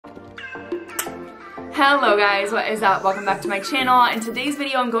Hello guys, what is up? Welcome back to my channel. In today's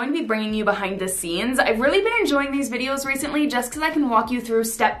video, I'm going to be bringing you behind the scenes. I've really been enjoying these videos recently just because I can walk you through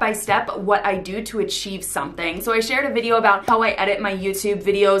step by step what I do to achieve something. So I shared a video about how I edit my YouTube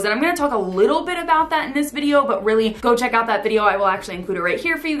videos, and I'm going to talk a little bit about that in this video, but really go check out that video. I will actually include it right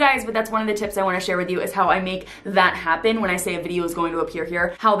here for you guys, but that's one of the tips I want to share with you is how I make that happen when I say a video is going to appear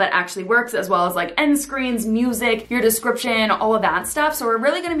here, how that actually works, as well as like end screens, music, your description, all of that stuff. So we're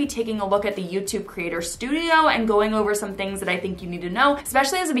really going to be taking a look at the YouTube Creator Studio and going over some things that I think you need to know,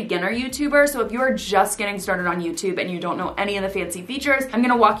 especially as a beginner YouTuber. So if you're just getting started on YouTube and you don't know any of the fancy features, I'm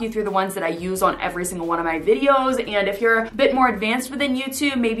gonna walk you through the ones that I use on every single one of my videos. And if you're a bit more advanced within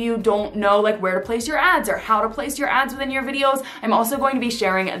YouTube, maybe you don't know like where to place your ads or how to place your ads within your videos, I'm also going to be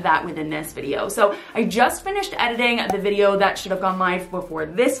sharing that within this video. So I just finished editing the video that should have gone live before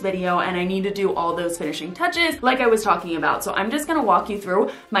this video, and I need to do all those finishing touches like I was talking about. So I'm just gonna walk you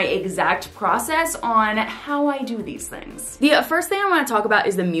through my exact process on how I do these things. The first thing I want to talk about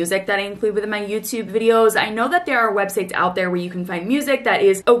is the music that I include within my YouTube videos. I know that there are websites out there where you can find music that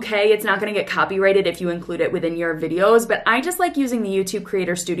is okay. It's not going to get copyrighted if you include it within your videos, but I just like using the YouTube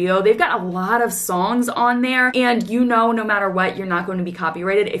Creator Studio. They've got a lot of songs on there, and you know, no matter what, you're not going to be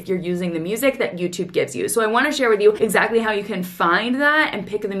copyrighted if you're using the music that YouTube gives you. So I want to share with you exactly how you can find that and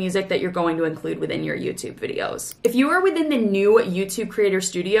pick the music that you're going to include within your YouTube videos. If you are within the new YouTube Creator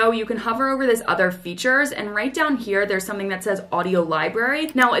Studio, you can hover over this other features, and right down here there's something that says audio library.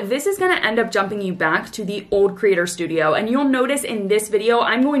 Now this is going to end up jumping you back to the old Creator Studio, and you'll notice in this video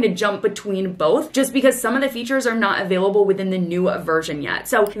I'm going to jump between both just because some of the features are not available within the new version yet.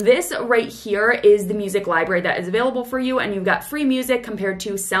 So this right here is the music library that is available for you, and you've got free music compared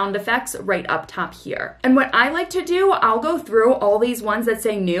to sound effects right up top here. And what I like to do, I'll go through all these ones that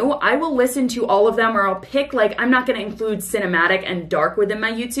say new. I will listen to all of them, or I'll pick, like, I'm not going to include cinematic and dark within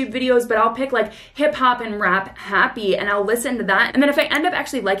my YouTube videos, but I'll pick like hip hop and rap happy, and I'll listen to that. And then if I end up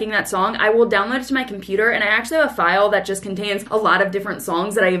actually liking that song, I will download it to my computer, and I actually have a file that just contains a lot of different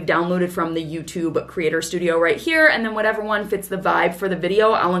songs that I have downloaded from the YouTube Creator Studio right here, and then whatever one fits the vibe for the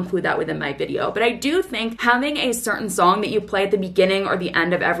video, I'll include that within my video. But I do think having a certain song that you play at the beginning or the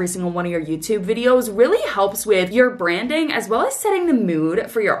end of every single one of your YouTube videos really helps with your branding as well as setting the mood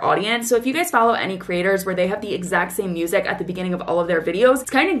for your audience. So if you guys follow any creators where they have the exact same music at the beginning of all of their videos, it's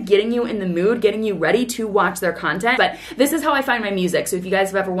kind of getting you in the mood, getting you ready to watch their content. But this is how I find my music. So if you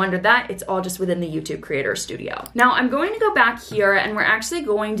guys have ever wondered that, it's all just within the YouTube Creator Studio. Now I'm going to go back here, and we're actually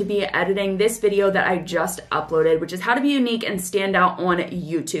going to be editing this video that I just uploaded, which is how to be unique and stand out on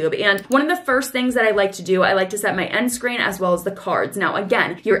YouTube. And one of the first things that I like to do, I like to set my end screen as well as the cards. Now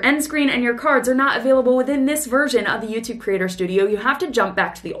again, your end screen and your cards are not available within this version of the YouTube Creator Studio. You have to jump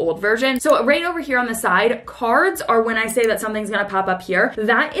back to the old version. So right over here on the side, cards are when I say that something's gonna pop up here.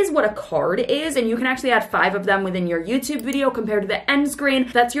 That is what a card is, and you can actually add 5 of them within your YouTube video compared to the end screen.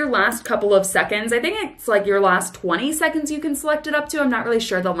 That's your last couple of seconds. I think it's like your last 20 seconds you can select it up to. I'm not really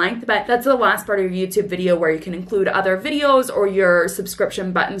sure the length, but that's the last part of your YouTube video where you can include other videos or your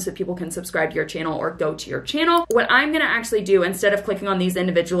subscription button so people can subscribe to your channel or go to your channel. What I'm gonna actually do, instead of clicking on these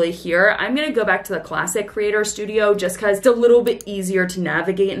individually here, I'm gonna go back to the classic Creator Studio just because it's a little bit easier to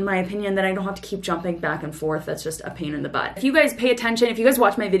navigate, in my opinion, that I don't have to keep jumping back and forth. That's just a pain in the butt. If you guys pay attention, if you guys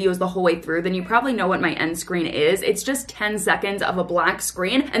watch my videos the whole way through, then you probably know what my end screen is. It's just 10 seconds of a black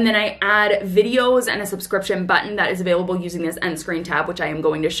screen, and then I add videos and a subscription button that is available using this end screen tab, which I am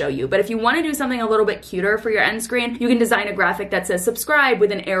going to show you. But if you want to do something a little bit cuter for your end screen, you can design a graphic that says subscribe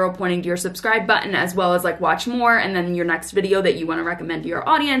with an arrow pointing to your subscribe button, as well as like watch more and then your next video that you want to recommend to your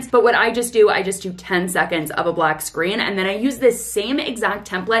audience. But what I just do 10 seconds of a black screen, and then I use this same exact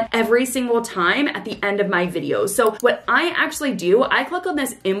template every single time at the end of my videos. So what I actually do, I click on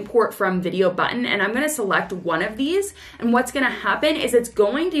this import from video button, and I'm going to select one of these, and what's going to happen is it's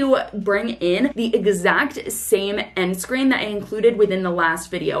going to bring in the exact same end screen that I included within the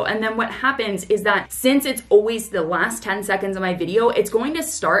last video. And then what happens is that since it's always the last 10 seconds of my video, it's going to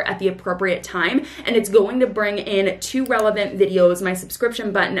start at the appropriate time, and it's going to bring in 2 relevant videos, my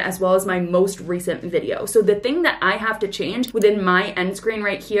subscription button, as well as my most recent video. So the thing that I have to change within my end screen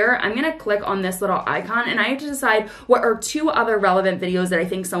right here, I'm going to click on this little icon, and I have to decide what are 2 other relevant videos that I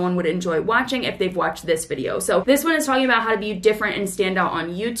think someone would enjoy watching if they've watched this video. So this one is talking about how to be different and stand out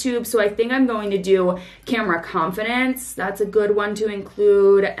on YouTube. So I think I'm going to do camera confidence. That's a good one to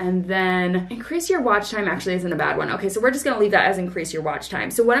include. And then increase your watch time actually isn't a bad one. Okay, so we're just going to leave that as increase your watch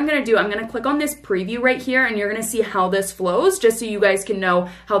time. So what I'm going to do, I'm going to click on this preview right here, and you're going to see how this flows just so you guys can know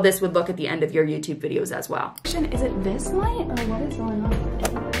how this would look at the end of your YouTube videos as well. Is it this light or what is going on?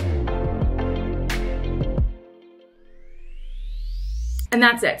 And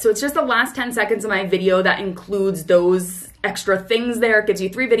that's it. So it's just the last 10 seconds of my video that includes those extra things there. It gives you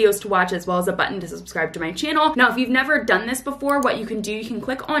 3 videos to watch as well as a button to subscribe to my channel. Now, if you've never done this before, what you can do, you can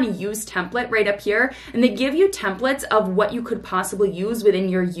click on use template right up here, and they give you templates of what you could possibly use within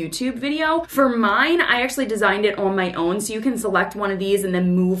your YouTube video. For mine, I actually designed it on my own, so you can select one of these and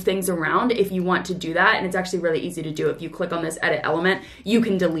then move things around if you want to do that. And it's actually really easy to do. If you click on this edit element, you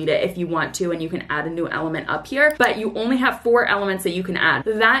can delete it if you want to, and you can add a new element up here, but you only have 4 elements that you can add.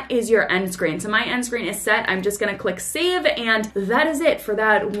 That is your end screen. So my end screen is set. I'm just gonna click save, and that is it for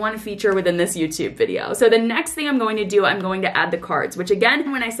that one feature within this YouTube video. So the next thing I'm going to do, I'm going to add the cards, which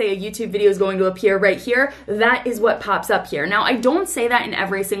again, when I say a YouTube video is going to appear right here, that is what pops up here. Now, I don't say that in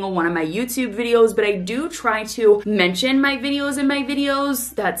every single one of my YouTube videos, but I do try to mention my videos in my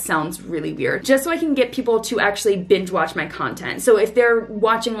videos. That sounds really weird. Just so I can get people to actually binge watch my content. So if they're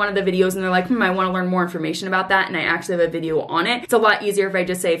watching one of the videos and they're like, I want to learn more information about that, and I actually have a video on it, it's a lot easier if I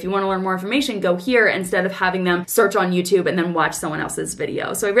just say, if you want to learn more information, go here, instead of having them search on YouTube and then watch someone else's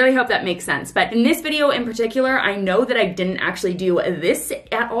video. So I really hope that makes sense. But in this video in particular, I know that I didn't actually do this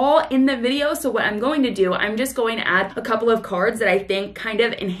at all in the video. So what I'm going to do, I'm just going to add a couple of cards that I think kind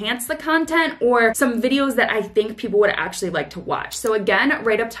of enhance the content, or some videos that I think people would actually like to watch. So again,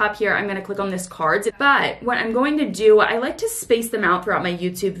 right up top here, I'm going to click on this cards. But what I'm going to do, I like to space them out throughout my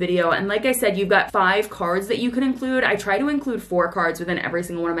YouTube video. And like I said, you've got 5 cards that you can include. I try to include 4 cards within every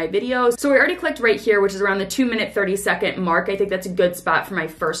single one of my videos. So we already clicked right here, which is around the 2-minute 30-second mark. I think that's a good spot for my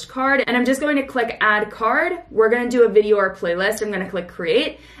first card. And I'm just going to click add card. We're going to do a video or playlist. I'm going to click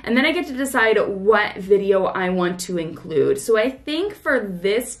create, and then I get to decide what video I want to include. So I think for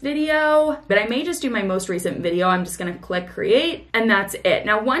this video, but I may just do my most recent video, I'm just going to click create, and that's it.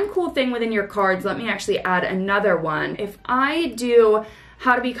 Now, one cool thing within your cards, let me actually add another one. If I do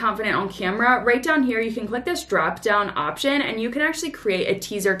how to be confident on camera, right down here, you can click this drop down option and you can actually create a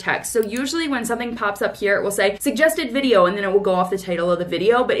teaser text. So usually when something pops up here, it will say suggested video, and then it will go off the title of the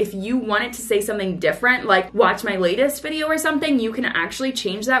video. But if you want it to say something different, like watch my latest video or something, you can actually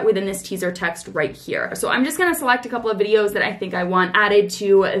change that within this teaser text right here. So I'm just gonna select a couple of videos that I think I want added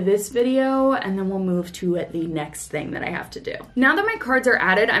to this video, and then we'll move to the next thing that I have to do. Now that my cards are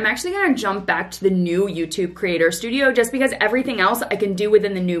added, I'm actually gonna jump back to the new YouTube Creator Studio, just because everything else I can do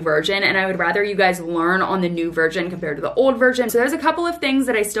within the new version, and I would rather you guys learn on the new version compared to the old version. So there's a couple of things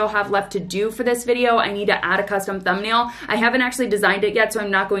that I still have left to do for this video. I need to add a custom thumbnail. I haven't actually designed it yet, so I'm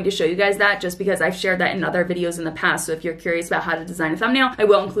not going to show you guys that, just because I've shared that in other videos in the past. So if you're curious about how to design a thumbnail, I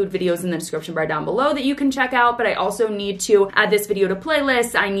will include videos in the description bar down below that you can check out. But I also need to add this video to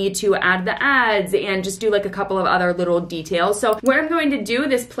playlists. I need to add the ads and just do like a couple of other little details. So what I'm going to do,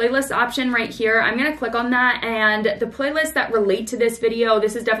 this playlist option right here, I'm going to click on that, and the playlists that relate to this video,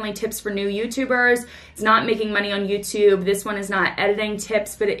 this is definitely tips for new YouTubers. It's not making money on YouTube. This one is not editing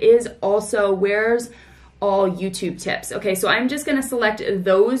tips, but it is also where's all YouTube tips. Okay, so I'm just gonna select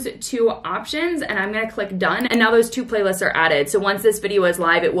those 2 options, and I'm gonna click done, and now those 2 playlists are added. So once this video is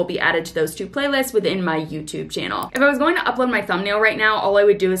live, it will be added to those 2 playlists within my YouTube channel. If I was going to upload my thumbnail right now, all I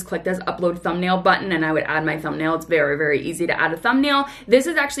would do is click this upload thumbnail button, and I would add my thumbnail. It's very, very easy to add a thumbnail. This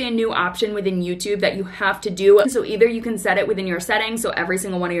is actually a new option within YouTube that you have to do. So either you can set it within your settings, so every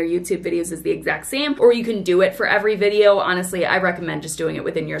single one of your YouTube videos is the exact same, or you can do it for every video. Honestly, I recommend just doing it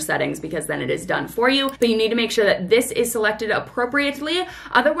within your settings, because then it is done for you. But you need to make sure that this is selected appropriately.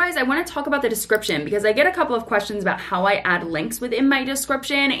 Otherwise, I want to talk about the description, because I get a couple of questions about how I add links within my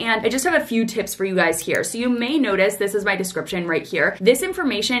description, and I just have a few tips for you guys here. So you may notice this is my description right here. This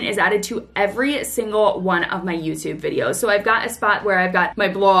information is added to every single one of my YouTube videos. So I've got a spot where I've got my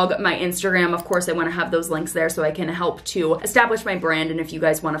blog, my Instagram. Of course, I want to have those links there so I can help to establish my brand. And if you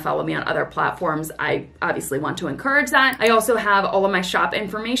guys want to follow me on other platforms, I obviously want to encourage that. I also have all of my shop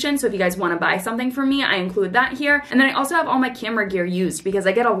information. So if you guys want to buy something from me, I include that here. And then I also have all my camera gear used, because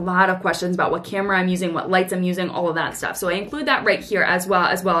I get a lot of questions about what camera I'm using, what lights I'm using, all of that stuff. So I include that right here, as well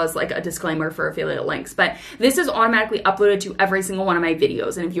as like a disclaimer for affiliate links. But this is automatically uploaded to every single one of my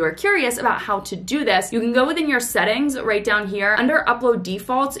videos. And if you are curious about how to do this, you can go within your settings right down here. Under upload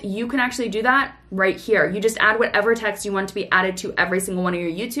defaults, you can actually do that right here. You just add whatever text you want to be added to every single one of your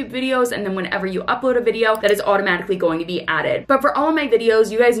YouTube videos, and then whenever you upload a video, that is automatically going to be added. But for all of my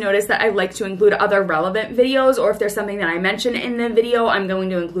videos, you guys notice that I like to include other relevant videos, or if there's something that I mention in the video, I'm going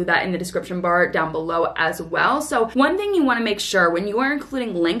to include that in the description bar down below as well. So one thing you want to make sure when you are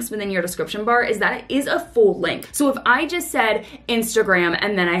including links within your description bar is that it is a full link. So if I just said Instagram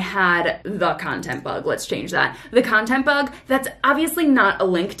and then I had the content bug, let's change that. The content bug, that's obviously not a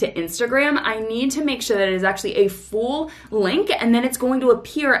link to Instagram. I need need to make sure that it is actually a full link, and then it's going to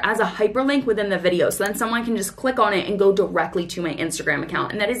appear as a hyperlink within the video. So then someone can just click on it and go directly to my Instagram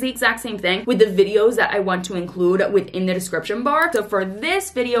account. And that is the exact same thing with the videos that I want to include within the description bar. So for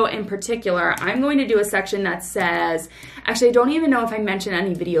this video in particular, I'm going to do a section that says, actually, I don't even know if I mentioned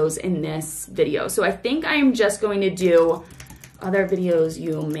any videos in this video. So I think I'm just going to do other videos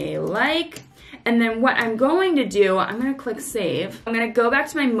you may like. And then what I'm going to do, I'm going to click save. I'm going to go back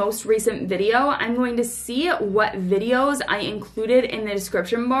to my most recent video. I'm going to see what videos I included in the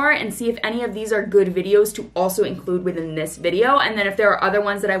description bar and see if any of these are good videos to also include within this video. And then if there are other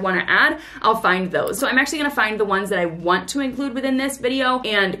ones that I want to add, I'll find those. So I'm actually going to find the ones that I want to include within this video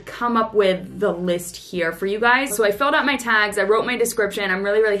and come up with the list here for you guys. So I filled out my tags, I wrote my description. I'm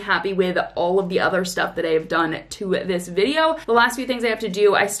really, really happy with all of the other stuff that I have done to this video. The last few things I have to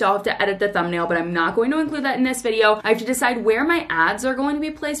do, I still have to edit the thumbnail, but I'm not going to include that in this video. I have to decide where my ads are going to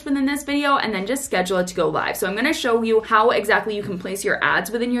be placed within this video and then just schedule it to go live. So I'm going to show you how exactly you can place your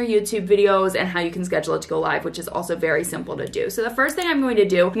ads within your YouTube videos and how you can schedule it to go live, which is also very simple to do. So the first thing I'm going to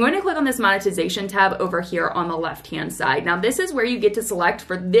do, I'm going to click on this monetization tab over here on the left-hand side. Now this is where you get to select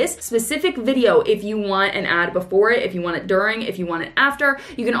for this specific video if you want an ad before it, if you want it during, if you want it after.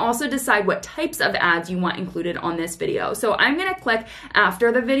 You can also decide what types of ads you want included on this video. So I'm going to click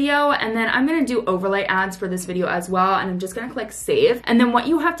after the video, and then I'm going to do overlay ads for this video as well, and I'm just going to click save. And then what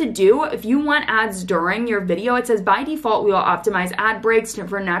you have to do, if you want ads during your video, it says by default we will optimize ad breaks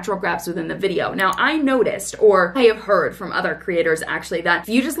for natural grabs within the video. Now I noticed, or I have heard from other creators actually, that if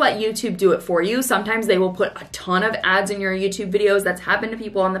you just let YouTube do it for you, sometimes they will put a ton of ads in your YouTube videos. That's happened to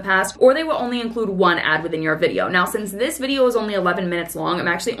people in the past, or they will only include one ad within your video. Now since this video is only 11 minutes long, I'm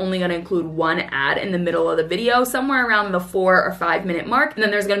actually only going to include one ad in the middle of the video, somewhere around the 4 or 5 minute mark, and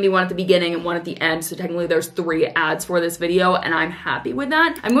then there's going to be one at the beginning and one at the end. So technically there's 3 ads for this video, and I'm happy with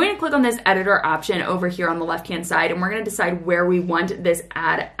that. I'm going to click on this editor option over here on the left hand side, and we're going to decide where we want this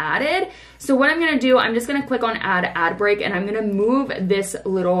ad added. So what I'm going to do, I'm just going to click on add ad break, and I'm going to move this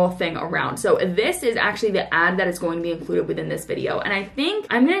little thing around. So this is actually the ad that is going to be included within this video, and I think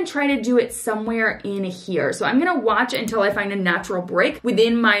I'm going to try to do it somewhere in here. So I'm going to watch until I find a natural break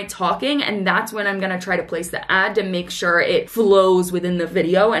within my talking, and that's when I'm going to try to place the ad to make sure it flows within the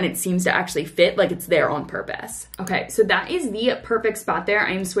video and it seems to actually fit, like it's there on purpose. Okay, so that is the perfect spot there.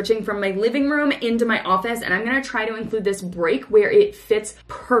 I am switching from my living room into my office, and I'm going to try to include this break where it fits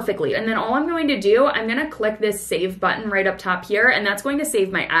perfectly. And then all I'm going to do, I'm going to click this save button right up top here, and that's going to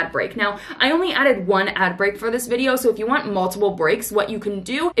save my ad break. Now, I only added one ad break for this video, so if you want multiple breaks, what you can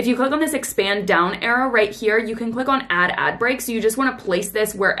do, if you click on this expand down arrow right here, you can click on add ad break. So you just want to place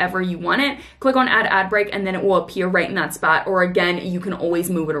this wherever you want it. Click on add ad break, and then it will appear right in that spot, or again, you can always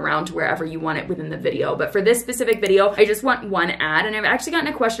move it around to wherever you want it within the video. But for this specific video, I just want one ad, and I've actually gotten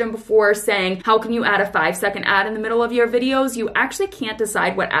a question before saying, how can you add a 5-second ad in the middle of your videos? You actually can't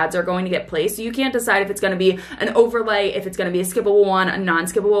decide what ads are going to get placed. So you can't decide if it's going to be an overlay, if it's going to be a skippable one, a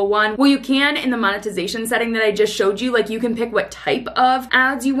non-skippable one. Well, you can in the monetization setting that I just showed you. Like, you can pick what type of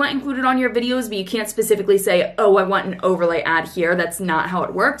ads you want included on your videos, but you can't specifically say, oh, I want an overlay ad here. That's not how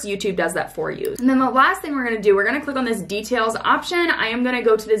it works. YouTube does that for you. And then the last thing we're going to do, we're going to click on this details option. I am going to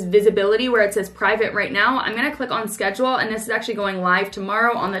go to this visibility where it says private right now. I'm going to click on schedule, and this is actually going live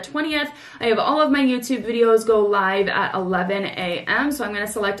tomorrow on the 20th. I have all of my YouTube videos go live at 11 a.m. So I'm going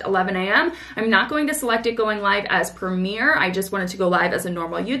to select 11 a.m. I'm not going to select it going live as premiere. I just want it to go live as a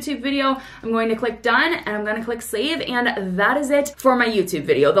normal YouTube video. I'm going to click done, and I'm going to click save, and that is it for my YouTube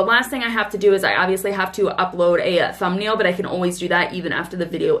video. The last thing I have to do is I obviously have to upload a thumbnail, but I can always do that even after the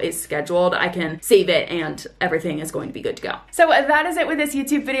video is scheduled. I can save it and everything is going to be good to go. So that is it with this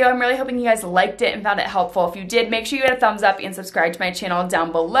YouTube video. I'm really hoping you guys liked it and found it helpful. If you did, make sure you hit a thumbs up and subscribe to my channel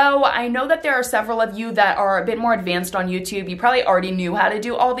down below. I know that there are several of you that are a bit more advanced on YouTube. You probably already knew how to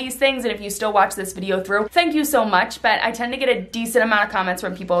do all these things, and if you still watch this video through, thank you so much. But I tend to get a decent amount of comments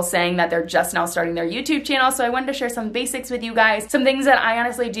from people saying that they're just now starting their YouTube channel, so I wanted to share some basics with you guys, some things that I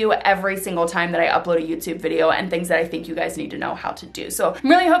honestly do every single time that I upload a YouTube video, and things that I think you guys need to know how to do. So I'm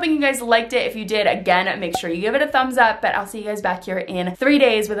really hoping you guys liked it. If you did, again, make sure you give it a thumbs up, but I'll see you guys back here in 3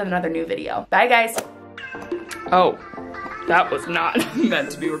 days with another new video. Bye, guys. Oh. That was not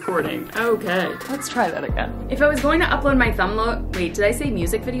meant to be recording. Okay, let's try that again. If I was going to upload my thumbnail, wait, did I say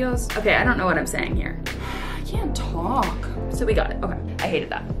music videos? Okay, I don't know what I'm saying here. I can't talk. So we got it, okay. I hated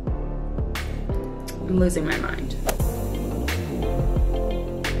that. I'm losing my mind.